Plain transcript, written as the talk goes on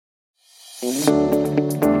Welcome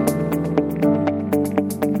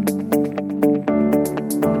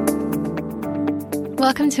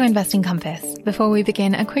to Investing Compass. Before we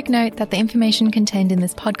begin, a quick note that the information contained in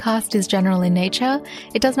this podcast is general in nature.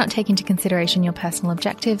 It does not take into consideration your personal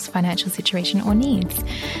objectives, financial situation, or needs.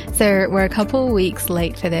 So we're a couple weeks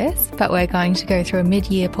late for this, but we're going to go through a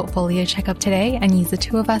mid-year portfolio checkup today and use the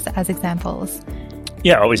two of us as examples.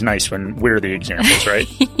 Yeah, always nice when we're the examples, right?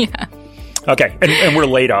 Yeah. Okay, and we're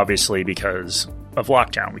late, obviously, because of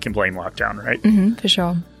lockdown. We can blame lockdown, right? Mm-hmm, for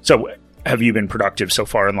sure. So have you been productive so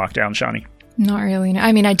far in lockdown, Shani? Not really. No.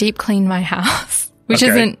 I mean, I deep cleaned my house, which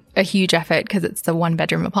isn't a huge effort because it's the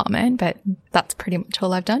one-bedroom apartment, but that's pretty much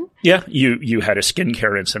all I've done. Yeah, you had a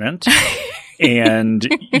skincare incident, and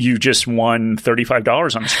you just won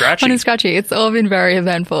 $35 on a Scratchy. On a Scratchy. It's all been very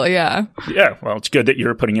eventful, yeah. Yeah, well, it's good that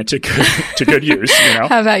you're putting it to good use, you know?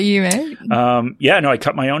 How about you, mate? Yeah, no, I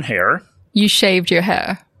cut my own hair. You shaved your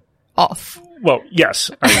hair off. Well, yes.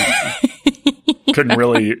 I couldn't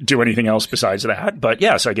really do anything else besides that. But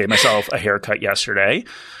yes, I gave myself a haircut yesterday.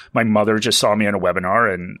 My mother just saw me on a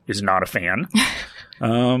webinar and is not a fan.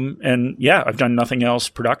 And yeah, I've done nothing else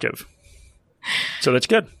productive. So that's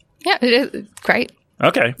good. Yeah, it is great.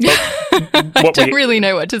 Okay. I don't really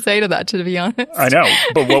know what to say to that, to be honest. I know.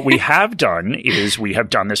 But what we have done is we have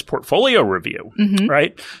done this portfolio review,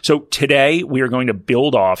 right? So today we are going to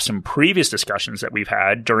build off some previous discussions that we've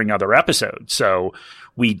had during other episodes. So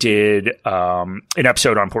we did an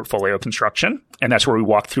episode on portfolio construction, and that's where we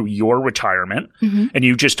walked through your retirement. And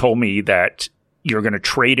you just told me that you're going to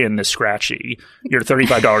trade in the Scratchy. Your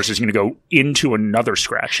 $35 is going to go into another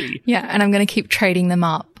Scratchy. Yeah, and I'm going to keep trading them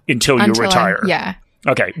up. Until you retire. Yeah.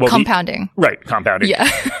 Okay. Well, compounding. Right. Compounding. Yeah.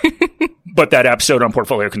 But that episode on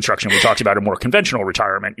portfolio construction, we talked about a more conventional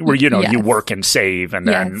retirement where, you know, you work and save and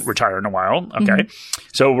then retire in a while. Okay.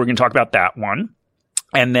 So we're going to talk about that one.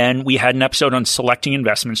 And then we had an episode on selecting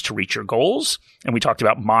investments to reach your goals. And we talked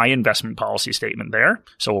about my investment policy statement there.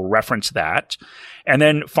 So we'll reference that. And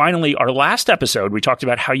then finally, our last episode, we talked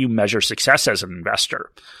about how you measure success as an investor.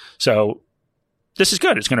 So this is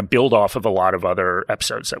good. It's going to build off of a lot of other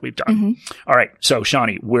episodes that we've done. All right. So,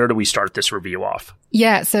 Shani, where do we start this review off?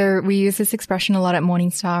 Yeah. So we use this expression a lot at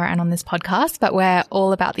Morningstar and on this podcast, but we're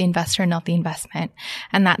all about the investor and not the investment.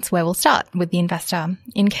 And that's where we'll start, with the investor.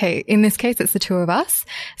 In this case, it's the two of us.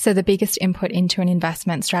 So the biggest input into an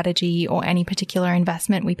investment strategy or any particular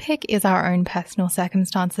investment we pick is our own personal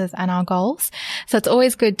circumstances and our goals. So it's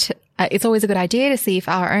always a good idea to see if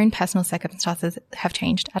our own personal circumstances have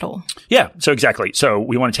changed at all. Yeah, so exactly. So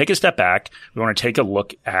we want to take a step back. We want to take a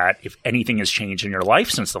look at if anything has changed in your life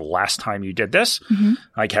since the last time you did this.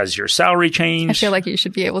 Like, has your salary changed? I feel like you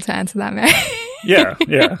should be able to answer that, Mary. Yeah,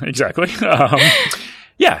 exactly.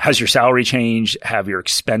 Yeah, has your salary changed? Have your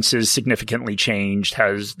expenses significantly changed?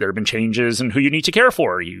 Has there been changes in who you need to care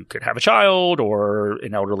for? You could have a child or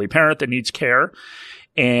an elderly parent that needs care.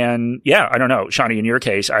 And yeah, I don't know, Shani, in your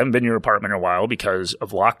case, I haven't been in your apartment in a while because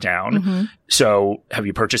of lockdown. So have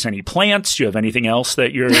you purchased any plants? Do you have anything else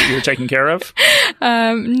that you're taking care of?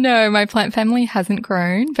 No, my plant family hasn't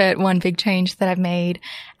grown, but one big change that I've made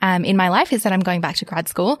in my life is that I'm going back to grad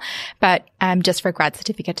school, but just for a grad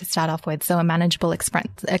certificate to start off with, so a manageable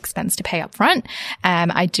expense to pay up front.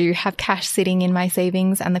 I do have cash sitting in my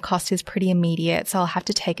savings and the cost is pretty immediate, so I'll have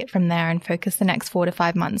to take it from there and focus the next 4 to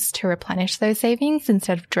 5 months to replenish those savings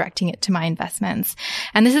instead of directing it to my investments.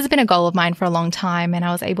 And this has been a goal of mine for a long time, and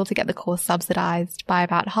I was able to get the course subsidized by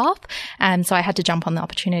about half. So I had to jump on the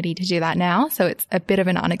opportunity to do that now. So it's a bit of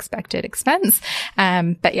an unexpected expense.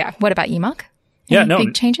 But yeah, what about you, Mark?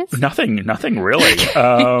 Big changes? Nothing really.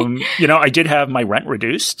 I did have my rent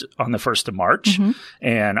reduced on the 1st of March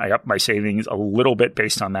and I upped my savings a little bit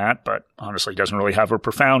based on that, but honestly doesn't really have a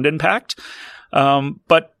profound impact.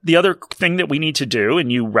 But the other thing that we need to do,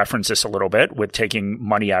 and you reference this a little bit with taking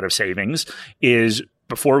money out of savings, is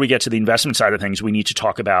before we get to the investment side of things, we need to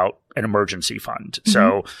talk about an emergency fund.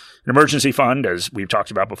 So an emergency fund, as we've talked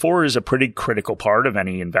about before, is a pretty critical part of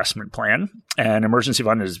any investment plan. And emergency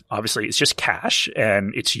fund is obviously, it's just cash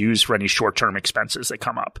and it's used for any short-term expenses that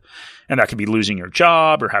come up. And that could be losing your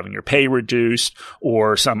job or having your pay reduced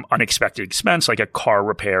or some unexpected expense like a car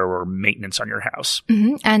repair or maintenance on your house.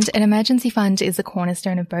 And an emergency fund is a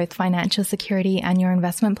cornerstone of both financial security and your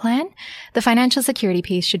investment plan. The financial security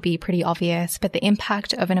piece should be pretty obvious, but the impact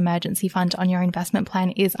impact of an emergency fund on your investment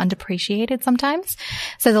plan is underappreciated sometimes.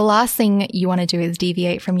 So the last thing you want to do is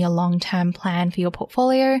deviate from your long-term plan for your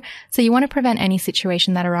portfolio. So you want to prevent any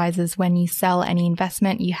situation that arises when you sell any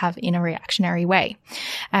investment you have in a reactionary way.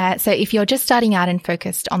 So if you're just starting out and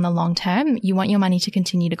focused on the long term, you want your money to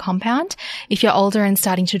continue to compound. If you're older and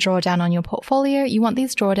starting to draw down on your portfolio, you want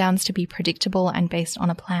these drawdowns to be predictable and based on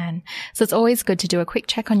a plan. So it's always good to do a quick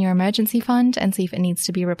check on your emergency fund and see if it needs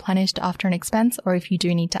to be replenished after an expense or if you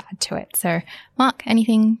do need to add to it. So Mark,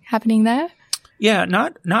 anything happening there? Yeah,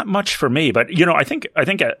 not much for me, but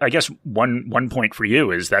I guess one point for you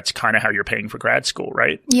is that's kind of how you're paying for grad school,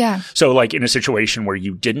 right? Yeah. So like in a situation where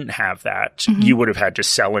you didn't have that, you would have had to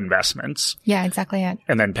sell investments. Yeah, exactly it.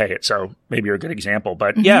 And then pay it. So maybe you're a good example,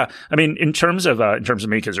 but yeah, I mean, in terms of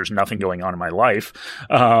me, because there's nothing going on in my life,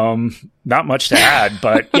 not much to add,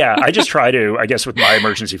 but yeah, I just try to, I guess with my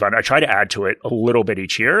emergency fund, I try to add to it a little bit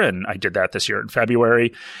each year. And I did that this year in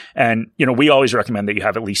February. And, we always recommend that you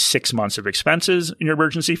have at least 6 months of expenses in your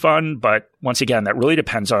emergency fund. But once again, that really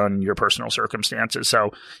depends on your personal circumstances.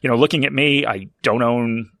 So, looking at me, I don't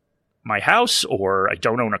own my house or I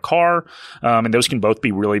don't own a car. And those can both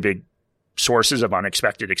be really big sources of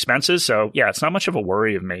unexpected expenses. So yeah, it's not much of a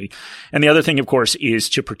worry of me. And the other thing, of course, is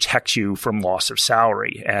to protect you from loss of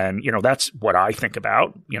salary. And, that's what I think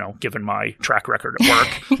about, given my track record at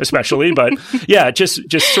work, especially. But yeah, just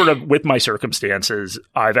sort of with my circumstances,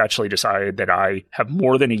 I've actually decided that I have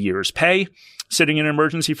more than a year's pay sitting in an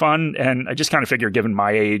emergency fund. And I just kind of figure, given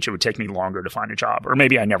my age, it would take me longer to find a job, or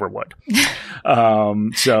maybe I never would.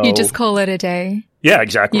 So you just call it a day. Yeah,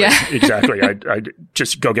 exactly. Yeah. Exactly. I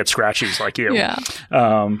just go get scratchies like you. Yeah.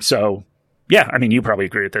 So yeah, I mean, you probably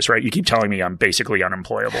agree with this, right? You keep telling me I'm basically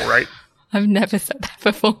unemployable, right? I've never said that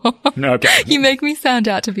before. Okay. You make me sound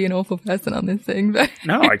out to be an awful person on this thing, but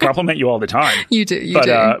no, I compliment you all the time. You do.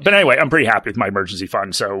 But anyway, I'm pretty happy with my emergency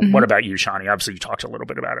fund. So what about you, Shani? Obviously you talked a little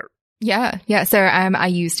bit about it. Yeah. So, I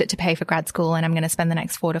used it to pay for grad school and I'm going to spend the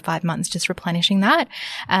next 4 to 5 months just replenishing that.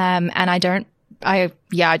 And I don't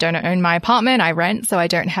own my apartment. I rent, so I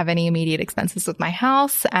don't have any immediate expenses with my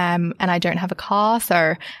house. And I don't have a car, so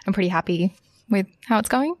I'm pretty happy with how it's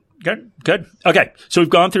going. Good. Okay. So we've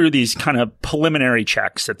gone through these kind of preliminary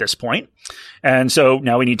checks at this point. And so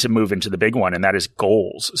now we need to move into the big one, and that is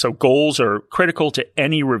goals. So goals are critical to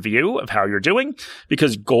any review of how you're doing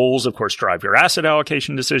because goals, of course, drive your asset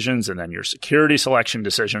allocation decisions and then your security selection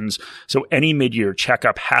decisions. So any mid-year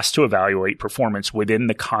checkup has to evaluate performance within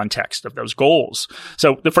the context of those goals.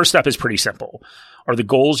 So the first step is pretty simple. Are the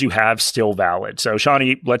goals you have still valid? So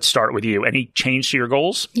Shani, let's start with you. Any change to your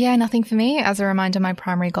goals? Yeah, nothing for me. As a reminder, my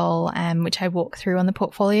primary goal, which I walked through on the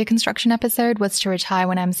portfolio construction episode, was to retire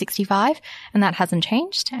when I'm 65, and that hasn't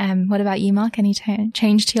changed. What about you, Mark? Any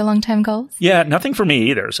change to your long-term goals? Yeah, nothing for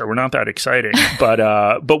me either. So we're not that exciting. But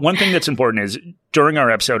one thing that's important is during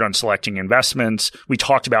our episode on selecting investments, we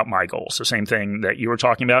talked about my goals. So same thing that you were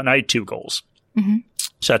talking about, and I had 2 goals. Mm-hmm.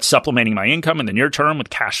 So that's supplementing my income in the near term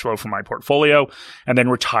with cash flow from my portfolio and then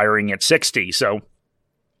retiring at 60. So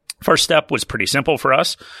first step was pretty simple for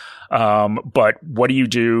us. But what do you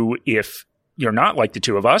do if you're not like the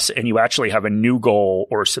two of us and you actually have a new goal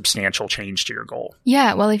or a substantial change to your goal?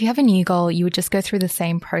 Yeah, well, if you have a new goal, you would just go through the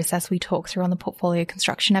same process we talked through on the portfolio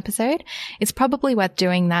construction episode. It's probably worth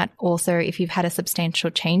doing that also if you've had a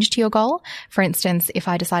substantial change to your goal. For instance, if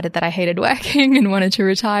I decided that I hated working and wanted to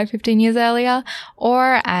retire 15 years earlier,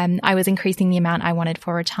 or I was increasing the amount I wanted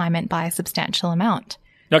for retirement by a substantial amount.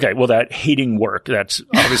 Okay, well, that hating work, that's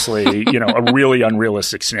obviously, a really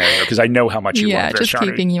unrealistic scenario because I know how much you love this, Shani. Yeah, just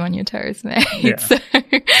keeping you on your toes, mate. Yeah. So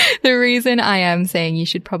the reason I am saying you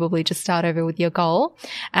should probably just start over with your goal,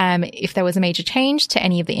 if there was a major change to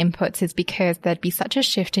any of the inputs, is because there'd be such a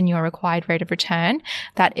shift in your required rate of return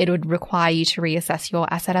that it would require you to reassess your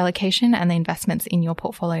asset allocation and the investments in your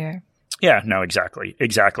portfolio. Yeah, no, exactly.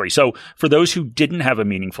 So for those who didn't have a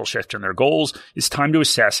meaningful shift in their goals, it's time to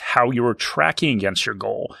assess how you are tracking against your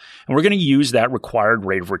goal. And we're going to use that required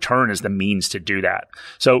rate of return as the means to do that.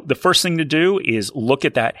 So the first thing to do is look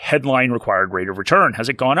at that headline required rate of return. Has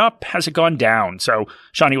it gone up? Has it gone down? So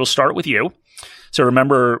Shani, we'll start with you. So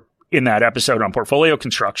remember, in that episode on portfolio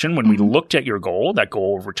construction, when we looked at your goal, that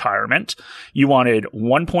goal of retirement, you wanted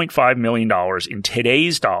 $1.5 million in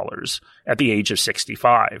today's dollars at the age of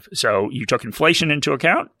 65. So you took inflation into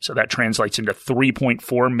account. So that translates into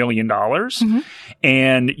 $3.4 million.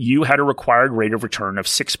 And you had a required rate of return of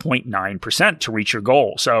 6.9% to reach your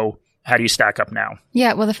goal. So How do you stack up now?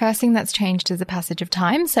 Yeah, well, the first thing that's changed is the passage of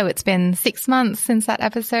time. So it's been 6 months since that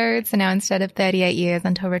episode. So now instead of 38 years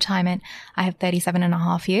until retirement, I have 37 and a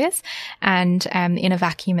half years. And in a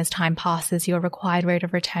vacuum, as time passes, your required rate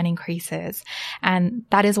of return increases. And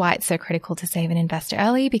that is why it's so critical to save and invest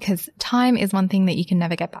early, because time is one thing that you can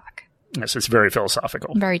never get back. Yes, it's very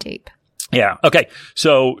philosophical. Very deep. Yeah. Okay.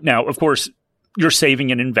 So now, of course, you're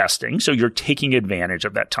saving and investing. So you're taking advantage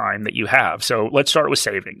of that time that you have. So let's start with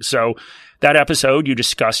savings. So that episode, you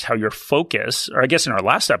discussed how your focus, or I guess in our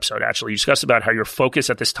last episode, actually, you discussed about how your focus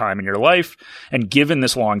at this time in your life, and given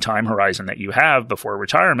this long time horizon that you have before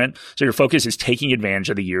retirement, so your focus is taking advantage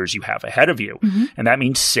of the years you have ahead of you. Mm-hmm. And that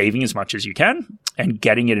means saving as much as you can and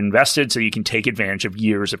getting it invested so you can take advantage of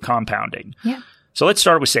years of compounding. Yeah. So let's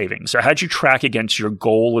start with savings. So how'd you track against your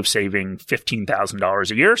goal of saving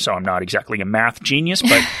 $15,000 a year? So I'm not exactly a math genius,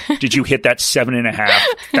 but did you hit that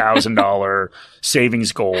 $7,500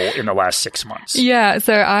 savings goal in the last 6 months? Yeah.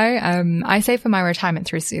 So I save for my retirement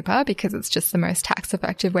through super because it's just the most tax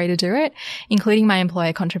effective way to do it, including my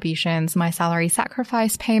employer contributions, my salary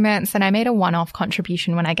sacrifice payments, and I made a one-off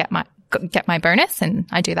contribution when I get my bonus, and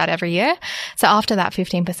I do that every year. So after that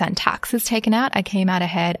 15% tax is taken out, I came out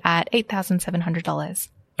ahead at $8,700.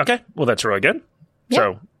 Okay. Well, that's really good. Yep.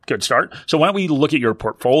 So good start. So why don't we look at your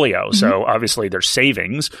portfolio? Mm-hmm. So obviously there's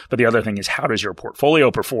savings, but the other thing is, how does your portfolio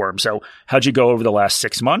perform? So how'd you go over the last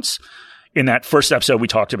 6 months? In that first episode, we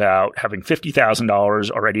talked about having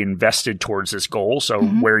 $50,000 already invested towards this goal. So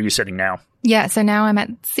where are you sitting now? Yeah. So now I'm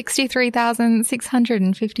at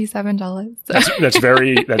 $63,657. That's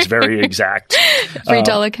very exact.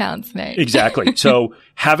 $3 counts, mate. Exactly. So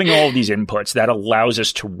having all of these inputs, that allows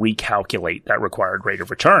us to recalculate that required rate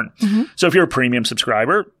of return. Mm-hmm. So if you're a premium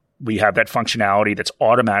subscriber, we have that functionality that's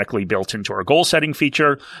automatically built into our goal setting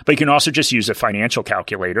feature, but you can also just use a financial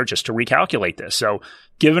calculator just to recalculate this. So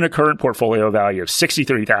given a current portfolio value of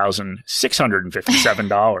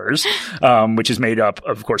 $63,657, which is made up,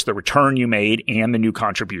 of course, the return you made and the new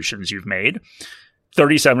contributions you've made,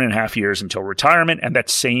 37 and a half years until retirement, and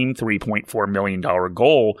that same $3.4 million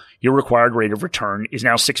goal, your required rate of return is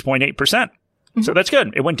now 6.8%. Mm-hmm. So that's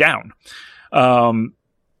good. It went down.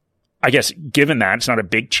 I guess given that, it's not a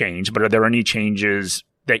big change, but are there any changes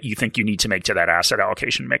that you think you need to make to that asset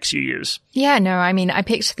allocation mix you use? Yeah, no, I mean, I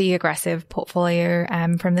picked the aggressive portfolio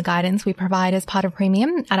from the guidance we provide as part of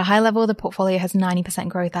Premium. At a high level, the portfolio has 90%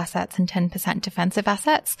 growth assets and 10% defensive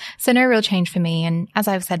assets. So no real change for me. And as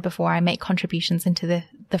I've said before, I make contributions into the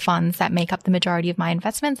funds that make up the majority of my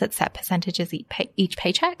investments at set percentages each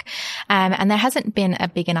paycheck. And there hasn't been a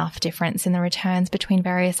big enough difference in the returns between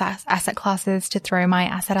various asset classes to throw my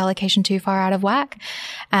asset allocation too far out of whack.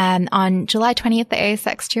 On July 20th, the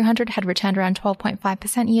ASX 200 had returned around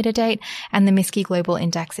 12.5% year to date, and the MSCI Global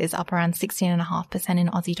Index is up around 16.5% in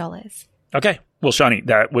Aussie dollars. Okay. Well, Shani,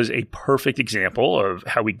 that was a perfect example of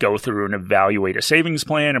how we go through and evaluate a savings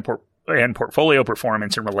plan and portfolio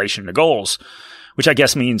performance in relation to goals, which I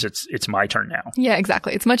guess means it's my turn now. Yeah,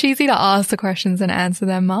 exactly. It's much easier to ask the questions and answer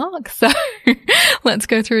them, Mark. So let's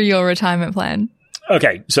go through your retirement plan.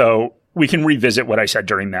 Okay. So we can revisit what I said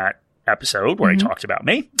during that episode where I talked about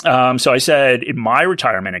me. So I said in my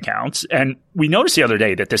retirement accounts, and we noticed the other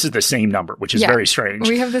day that this is the same number, which is very strange.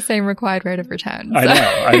 We have the same required rate of return. So.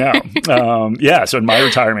 I know. So in my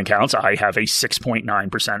retirement accounts, I have a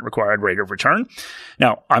 6.9% required rate of return.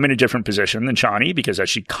 Now, I'm in a different position than Shani because, as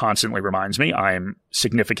she constantly reminds me, I'm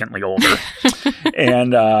significantly older.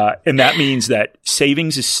 and that means that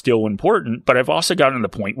savings is still important, but I've also gotten to the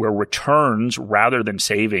point where returns rather than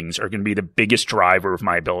savings are going to be the biggest driver of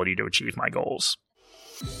my ability to achieve my goals.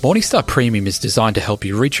 Morningstar Premium is designed to help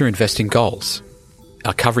you reach your investing goals.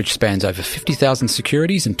 Our coverage spans over 50,000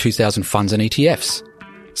 securities and 2,000 funds and ETFs.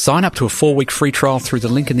 Sign up to a 4-week free trial through the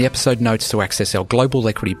link in the episode notes to access our global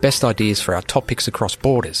equity best ideas for our top picks across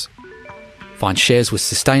borders. Find shares with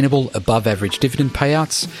sustainable, above-average dividend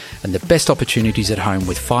payouts and the best opportunities at home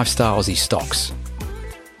with 5-star Aussie stocks.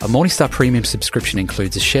 A Morningstar Premium subscription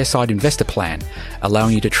includes a ShareSide investor plan,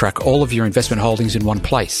 allowing you to track all of your investment holdings in one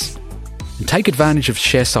place. And take advantage of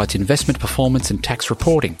ShareSide's investment performance and tax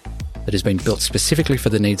reporting that has been built specifically for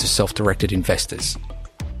the needs of self-directed investors.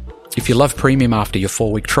 If you love Premium after your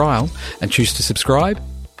 4-week trial and choose to subscribe,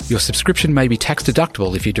 your subscription may be tax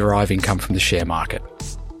deductible if you derive income from the share market.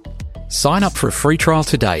 Sign up for a free trial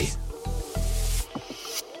today.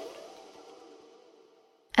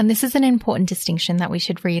 And this is an important distinction that we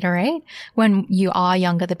should reiterate. When you are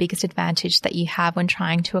younger, the biggest advantage that you have when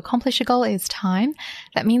trying to accomplish a goal is time.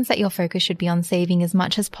 That means that your focus should be on saving as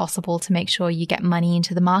much as possible to make sure you get money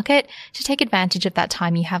into the market to take advantage of that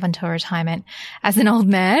time you have until retirement. As an old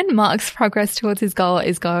man, Mark's progress towards his goal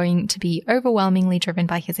is going to be overwhelmingly driven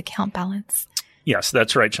by his account balance. Yes,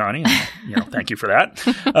 that's right, Shani. Thank you for that.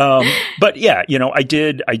 But yeah, I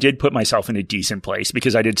did put myself in a decent place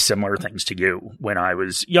because I did similar things to you when I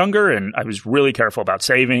was younger, and I was really careful about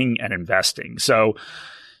saving and investing. So,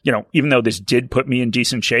 even though this did put me in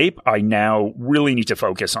decent shape, I now really need to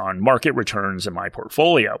focus on market returns in my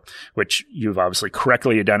portfolio, which you've obviously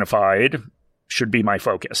correctly identified should be my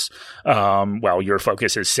focus. Well, your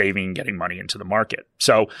focus is saving, getting money into the market.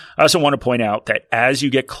 So I also want to point out that as you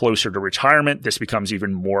get closer to retirement, this becomes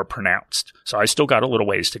even more pronounced. So I still got a little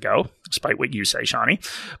ways to go, despite what you say, Shani.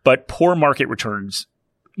 But poor market returns,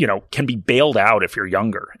 can be bailed out if you're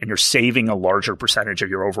younger and you're saving a larger percentage of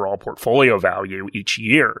your overall portfolio value each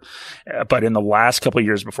year. But in the last couple of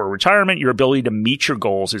years before retirement, your ability to meet your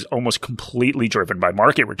goals is almost completely driven by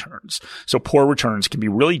market returns. So poor returns can be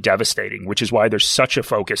really devastating, which is why there's such a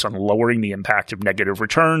focus on lowering the impact of negative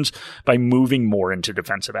returns by moving more into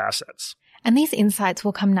defensive assets. And these insights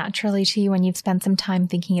will come naturally to you when you've spent some time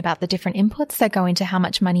thinking about the different inputs that go into how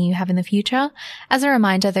much money you have in the future. As a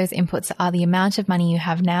reminder, those inputs are the amount of money you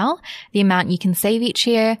have now, the amount you can save each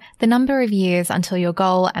year, the number of years until your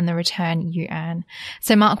goal, and the return you earn.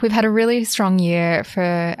 So Mark, we've had a really strong year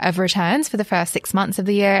of returns for the first 6 months of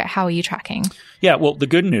the year. How are you tracking? Yeah, well, the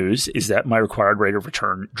good news is that my required rate of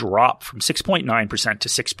return dropped from 6.9% to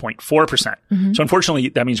 6.4%. Mm-hmm. So unfortunately,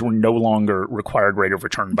 that means we're no longer required rate of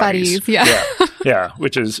return buddies. Yeah,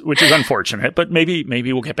 which is unfortunate, but maybe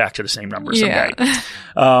we'll get back to the same number someday.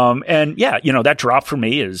 That drop for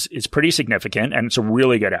me is pretty significant, and it's a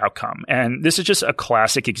really good outcome. And this is just a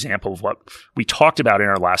classic example of what we talked about in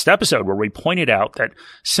our last episode, where we pointed out that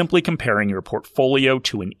simply comparing your portfolio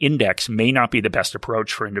to an index may not be the best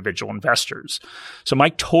approach for individual investors. So my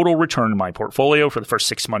total return in my portfolio for the first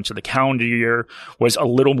 6 months of the calendar year was a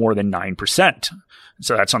little more than 9%.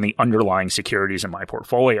 So that's on the underlying securities in my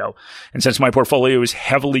portfolio. And since my portfolio is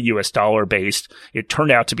heavily US dollar based, it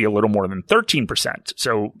turned out to be a little more than 13%.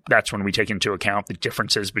 So that's when we take into account the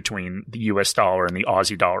differences between the US dollar and the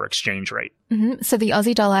Aussie dollar exchange rate. Mm-hmm. So the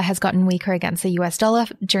Aussie dollar has gotten weaker against the US dollar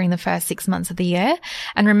during the first 6 months of the year.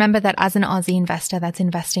 And remember that as an Aussie investor that's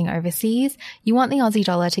investing overseas, you want the Aussie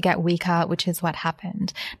dollar to get weaker, which is what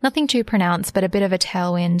happened. Nothing too pronounced, but a bit of a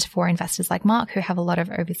tailwind for investors like Mark who have a lot of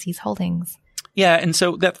overseas holdings. Yeah, and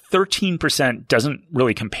so that 13% doesn't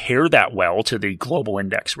really compare that well to the global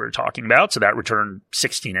index we were talking about. So that returned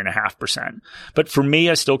 16.5%. But for me,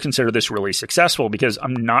 I still consider this really successful because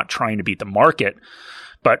I'm not trying to beat the market,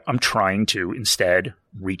 but I'm trying to instead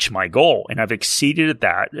reach my goal. And I've succeeded at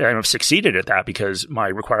that because my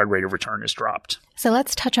required rate of return has dropped. So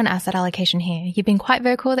let's touch on asset allocation here. You've been quite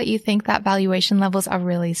vocal that you think that valuation levels are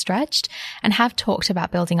really stretched and have talked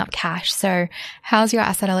about building up cash. So how's your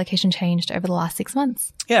asset allocation changed over the last 6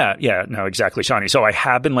 months? Yeah, no, exactly, Shani. So I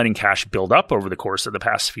have been letting cash build up over the course of the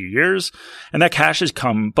past few years. And that cash has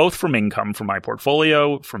come both from income from my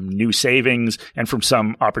portfolio, from new savings, and from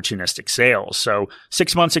some opportunistic sales. So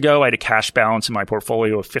 6 months ago, I had a cash balance in my portfolio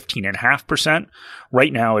of 15.5%.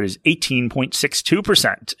 Right now, it is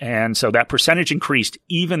 18.62%. And so that percentage increased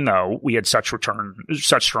even though we had such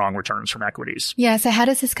strong returns from equities. Yeah. So how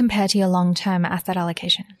does this compare to your long-term asset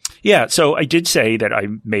allocation? Yeah. So I did say that I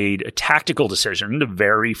made a tactical decision to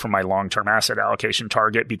vary from my long-term asset allocation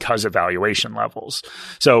target because of valuation levels.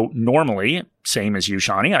 So normally, same as you,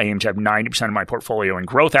 Shani, I aim to have 90% of my portfolio in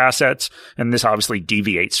growth assets. And this obviously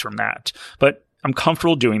deviates from that. But I'm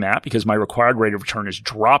comfortable doing that because my required rate of return is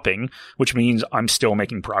dropping, which means I'm still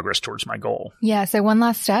making progress towards my goal. Yeah. So one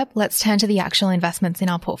last step, let's turn to the actual investments in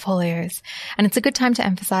our portfolios. And it's a good time to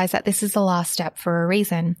emphasize that this is the last step for a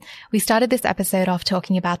reason. We started this episode off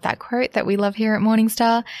talking about that quote that we love here at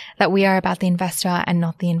Morningstar, that we are about the investor and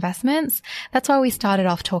not the investments. That's why we started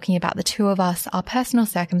off talking about the two of us, our personal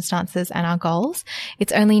circumstances and our goals.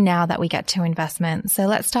 It's only now that we get to investment. So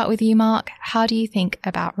let's start with you, Mark. How do you think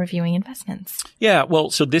about reviewing investments? Yeah, well,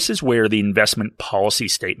 so this is where the investment policy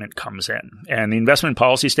statement comes in. And the investment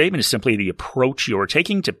policy statement is simply the approach you're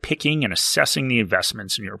taking to picking and assessing the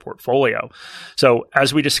investments in your portfolio. So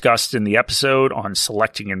as we discussed in the episode on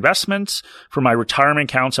selecting investments, for my retirement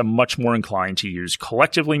accounts, I'm much more inclined to use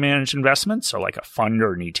collectively managed investments, so like a fund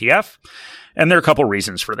or an ETF. And there are a couple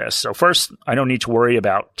reasons for this. So first, I don't need to worry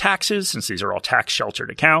about taxes since these are all tax sheltered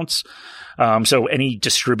accounts. So any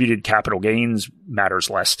distributed capital gains matters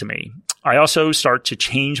less to me. I also start to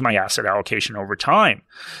change my asset allocation over time.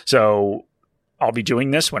 So I'll be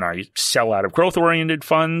doing this when I sell out of growth-oriented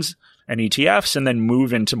funds and ETFs and then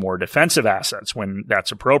move into more defensive assets when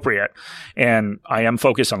that's appropriate. And I am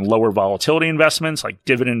focused on lower volatility investments like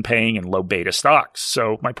dividend paying and low beta stocks.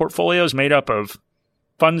 So my portfolio is made up of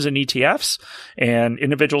funds and ETFs and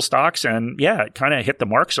individual stocks. And yeah, it kind of hit the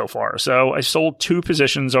mark so far. So I sold 2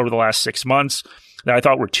 positions over the last 6 months that I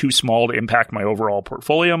thought were too small to impact my overall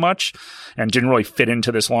portfolio much and didn't really fit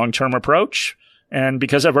into this long-term approach. And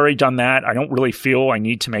because I've already done that, I don't really feel I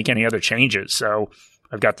need to make any other changes. So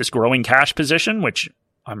I've got this growing cash position, which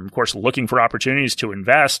I'm, of course, looking for opportunities to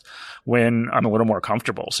invest when I'm a little more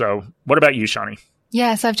comfortable. So what about you, Shani?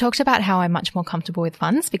 Yeah, so I've talked about how I'm much more comfortable with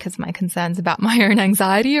funds because of my concerns about my own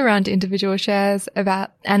anxiety around individual shares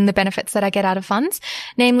and the benefits that I get out of funds,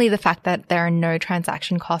 namely the fact that there are no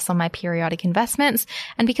transaction costs on my periodic investments,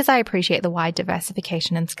 and because I appreciate the wide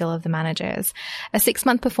diversification and skill of the managers. A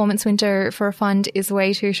 6-month performance window for a fund is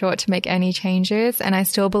way too short to make any changes, and I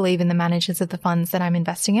still believe in the managers of the funds that I'm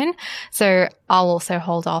investing in. So I'll also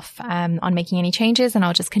hold off on making any changes, and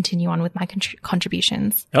I'll just continue on with my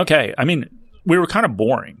contributions. Okay. I mean, we were kind of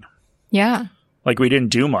boring. Yeah. Like we didn't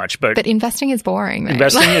do much, but investing is boring. Mate.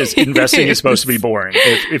 Investing is supposed to be boring.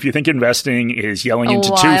 If you think investing is yelling into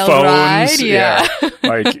 2 phones, ride, yeah.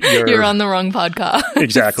 like you're on the wrong podcast.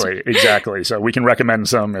 Exactly. So we can recommend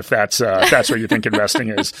some if that's what you think investing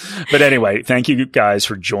is. But anyway, thank you guys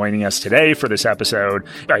for joining us today for this episode.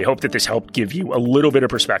 I hope that this helped give you a little bit of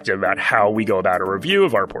perspective about how we go about a review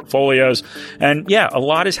of our portfolios. And yeah, a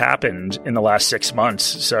lot has happened in the last 6 months.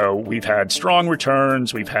 So we've had strong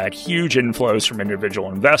returns. We've had huge inflows from individual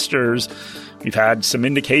investors. We've had some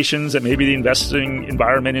indications that maybe the investing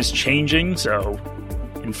environment is changing. So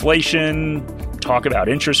inflation, talk about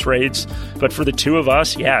interest rates. But for the 2 of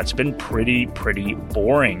us, yeah, it's been pretty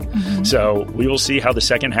boring. Mm-hmm. So we will see how the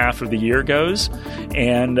second half of the year goes.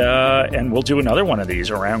 And we'll do another one of these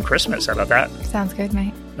around Christmas. How about that? Sounds good,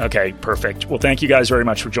 mate. Okay, perfect. Well, thank you guys very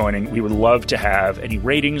much for joining. We would love to have any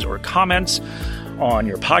ratings or comments on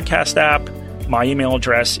your podcast app. My email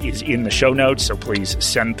address is in the show notes, so please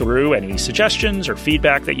send through any suggestions or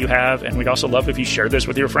feedback that you have. And we'd also love if you share this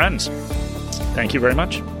with your friends. Thank you very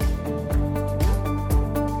much.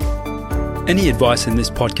 Any advice in this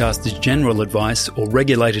podcast is general advice or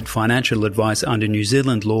regulated financial advice under New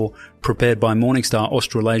Zealand law, prepared by Morningstar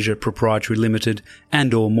Australasia Proprietary Limited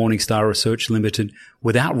and or Morningstar Research Limited,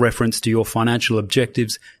 without reference to your financial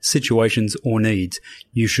objectives, situations or needs.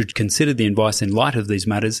 You should consider the advice in light of these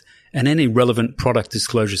matters and any relevant product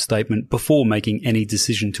disclosure statement before making any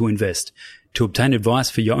decision to invest. To obtain advice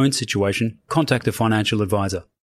for your own situation, contact a financial advisor.